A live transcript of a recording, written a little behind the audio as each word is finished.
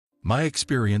My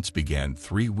experience began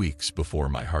 3 weeks before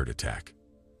my heart attack.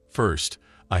 First,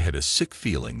 I had a sick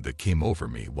feeling that came over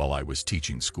me while I was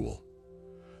teaching school.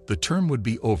 The term would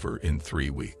be over in 3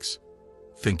 weeks.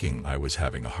 Thinking I was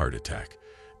having a heart attack,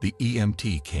 the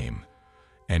EMT came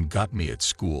and got me at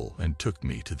school and took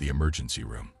me to the emergency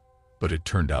room. But it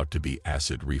turned out to be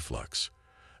acid reflux,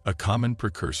 a common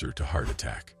precursor to heart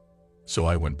attack. So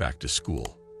I went back to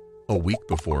school. A week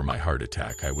before my heart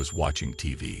attack, I was watching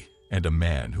TV, and a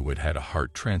man who had had a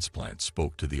heart transplant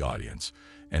spoke to the audience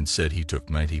and said he took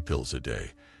 90 pills a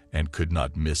day and could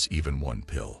not miss even one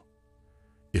pill.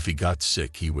 If he got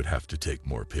sick, he would have to take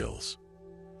more pills.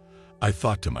 I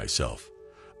thought to myself,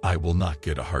 I will not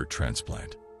get a heart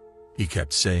transplant. He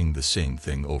kept saying the same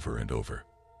thing over and over.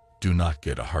 Do not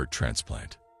get a heart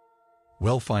transplant.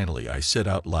 Well, finally I said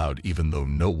out loud, even though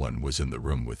no one was in the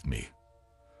room with me,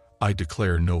 I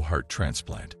declare no heart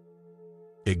transplant.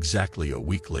 Exactly a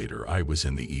week later, I was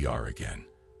in the ER again.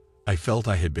 I felt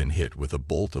I had been hit with a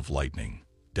bolt of lightning,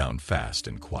 down fast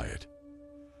and quiet.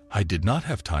 I did not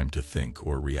have time to think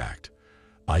or react.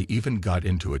 I even got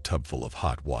into a tub full of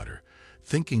hot water,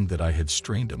 thinking that I had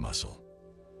strained a muscle.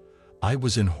 I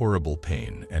was in horrible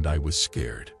pain and I was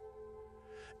scared.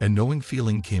 A knowing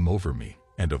feeling came over me,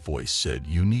 and a voice said,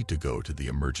 "You need to go to the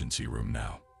emergency room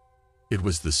now." It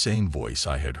was the same voice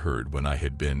I had heard when I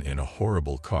had been in a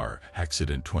horrible car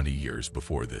accident 20 years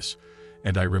before this,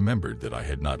 and I remembered that I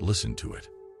had not listened to it.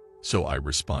 So I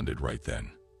responded right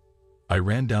then. I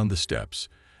ran down the steps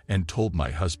and told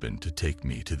my husband to take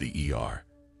me to the ER.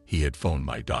 He had phoned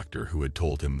my doctor, who had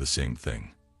told him the same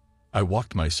thing. I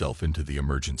walked myself into the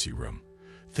emergency room,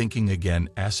 thinking again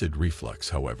acid reflux.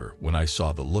 However, when I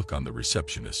saw the look on the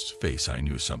receptionist's face, I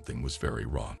knew something was very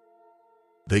wrong.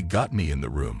 They got me in the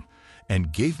room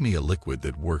and gave me a liquid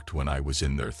that worked when I was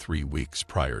in there 3 weeks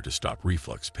prior to stop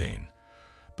reflux pain.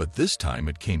 But this time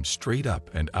it came straight up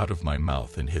and out of my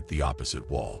mouth and hit the opposite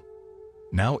wall.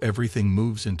 Now everything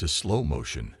moves into slow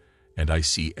motion and I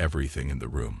see everything in the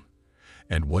room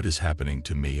and what is happening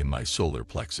to me in my solar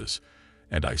plexus,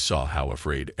 and I saw how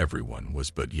afraid everyone was,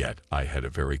 but yet I had a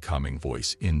very calming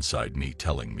voice inside me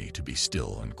telling me to be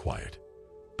still and quiet.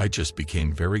 I just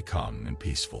became very calm and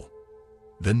peaceful.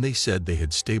 Then they said they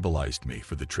had stabilized me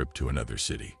for the trip to another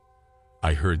city.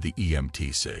 I heard the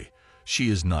EMT say, "She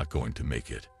is not going to make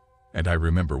it," and I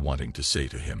remember wanting to say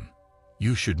to him,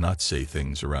 "You should not say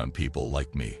things around people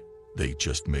like me, they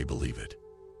just may believe it."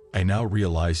 I now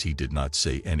realize he did not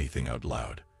say anything out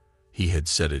loud. He had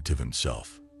said it to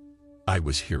himself. I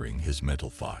was hearing his mental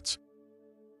thoughts.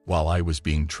 While I was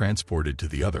being transported to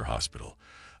the other hospital,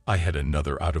 I had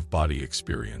another out-of-body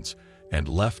experience and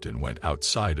left and went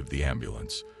outside of the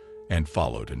ambulance and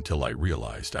followed until I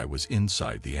realized I was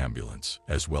inside the ambulance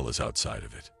as well as outside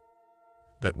of it.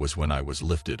 That was when I was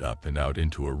lifted up and out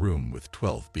into a room with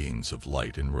 12 beings of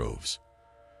light in rows.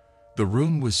 The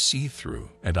room was see-through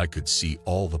and I could see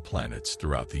all the planets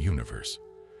throughout the universe.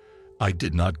 I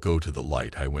did not go to the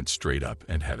light, I went straight up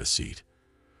and had a seat.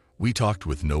 We talked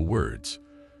with no words,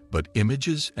 but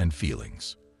images and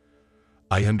feelings.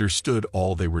 I understood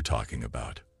all they were talking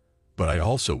about, but I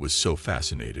also was so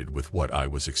fascinated with what I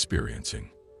was experiencing.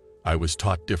 I was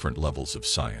taught different levels of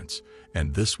science,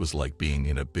 and this was like being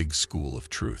in a big school of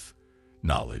truth,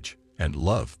 knowledge, and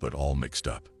love, but all mixed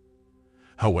up.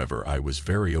 However, I was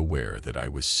very aware that I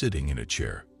was sitting in a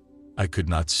chair. I could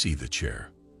not see the chair.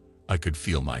 I could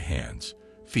feel my hands,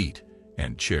 feet,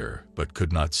 and chair, but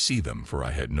could not see them, for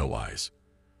I had no eyes.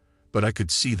 But I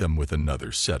could see them with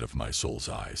another set of my soul's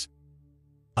eyes.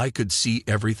 I could see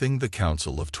everything the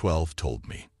Council of 12 told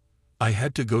me. I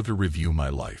had to go to review my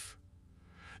life.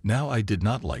 Now I did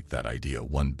not like that idea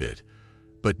one bit,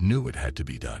 but knew it had to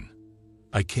be done.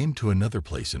 I came to another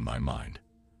place in my mind.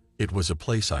 It was a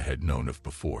place I had known of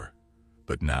before,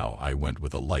 but now I went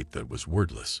with a light that was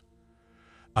wordless.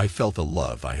 I felt a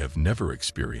love I have never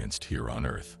experienced here on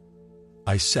earth.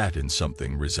 I sat in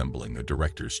something resembling a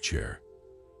director's chair.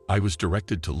 I was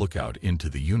directed to look out into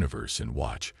the universe and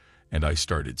watch, and I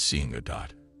started seeing a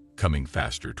dot, coming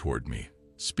faster toward me,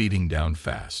 speeding down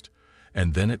fast,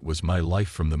 and then it was my life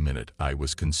from the minute I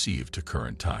was conceived to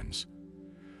current times.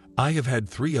 I have had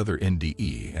 3 other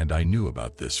NDE, and I knew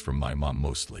about this from my mom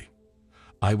mostly.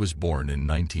 I was born in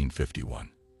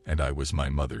 1951, and I was my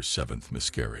mother's 7th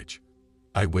miscarriage.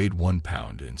 I weighed 1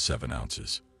 pound and 7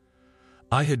 ounces.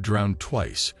 I had drowned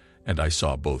twice, and I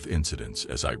saw both incidents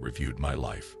as I reviewed my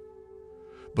life.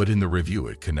 But in the review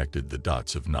it connected the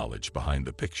dots of knowledge behind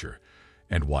the picture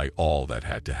and why all that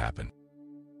had to happen.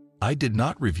 I did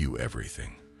not review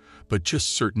everything, but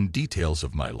just certain details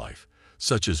of my life,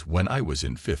 such as when I was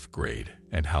in 5th grade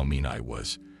and how mean I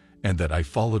was, and that I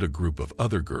followed a group of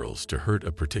other girls to hurt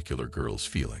a particular girl's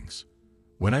feelings.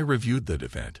 When I reviewed that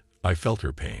event, I felt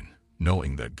her pain,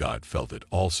 knowing that God felt it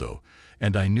also,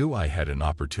 and I knew I had an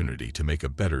opportunity to make a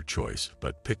better choice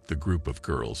but picked the group of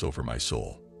girls over my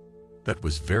soul. That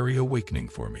was very awakening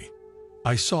for me.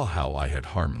 I saw how I had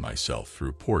harmed myself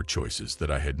through poor choices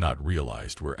that I had not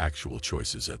realized were actual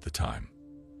choices at the time.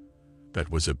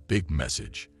 That was a big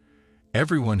message.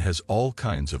 Everyone has all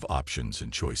kinds of options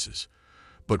and choices,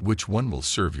 but which one will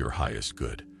serve your highest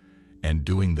good? And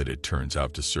doing that, it turns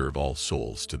out to serve all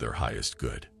souls to their highest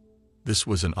good. This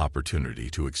was an opportunity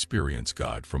to experience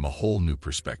God from a whole new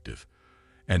perspective,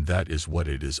 and that is what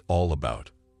it is all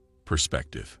about: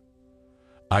 perspective.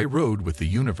 I rode with the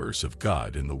universe of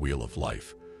God in the wheel of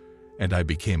life, and I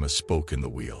became a spoke in the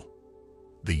wheel.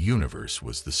 The universe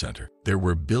was the center. There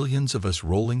were billions of us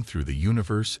rolling through the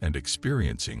universe and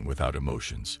experiencing without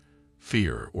emotions,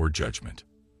 fear, or judgment.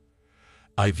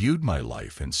 I viewed my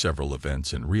life in several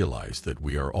events and realized that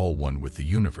we are all one with the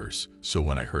universe, so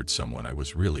when I hurt someone, I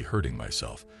was really hurting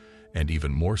myself, and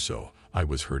even more so, I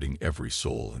was hurting every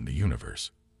soul in the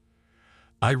universe.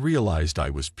 I realized I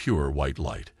was pure white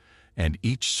light, and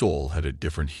each soul had a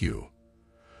different hue,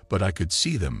 but I could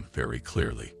see them very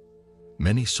clearly.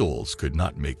 Many souls could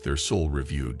not make their soul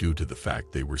review due to the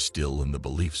fact they were still in the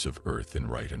beliefs of earth in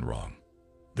right and wrong.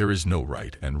 There is no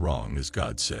right and wrong, as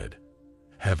God said.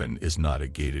 Heaven is not a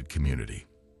gated community.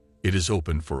 It is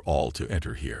open for all to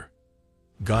enter here.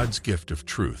 God's gift of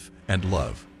truth and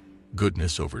love,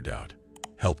 goodness over doubt,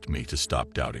 helped me to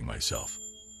stop doubting myself.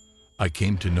 I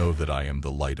came to know that I am the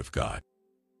light of God.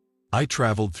 I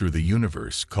traveled through the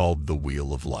universe called the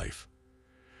Wheel of Life.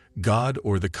 God,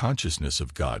 or the consciousness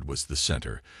of God, was the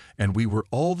center, and we were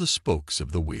all the spokes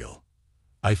of the wheel.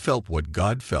 I felt what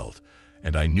God felt,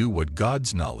 and I knew what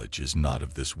God's knowledge is not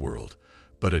of this world,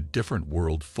 but a different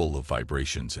world full of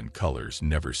vibrations and colors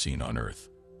never seen on earth.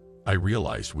 I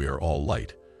realized we are all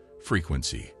light,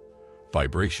 frequency,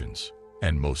 vibrations,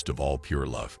 and most of all pure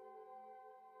love.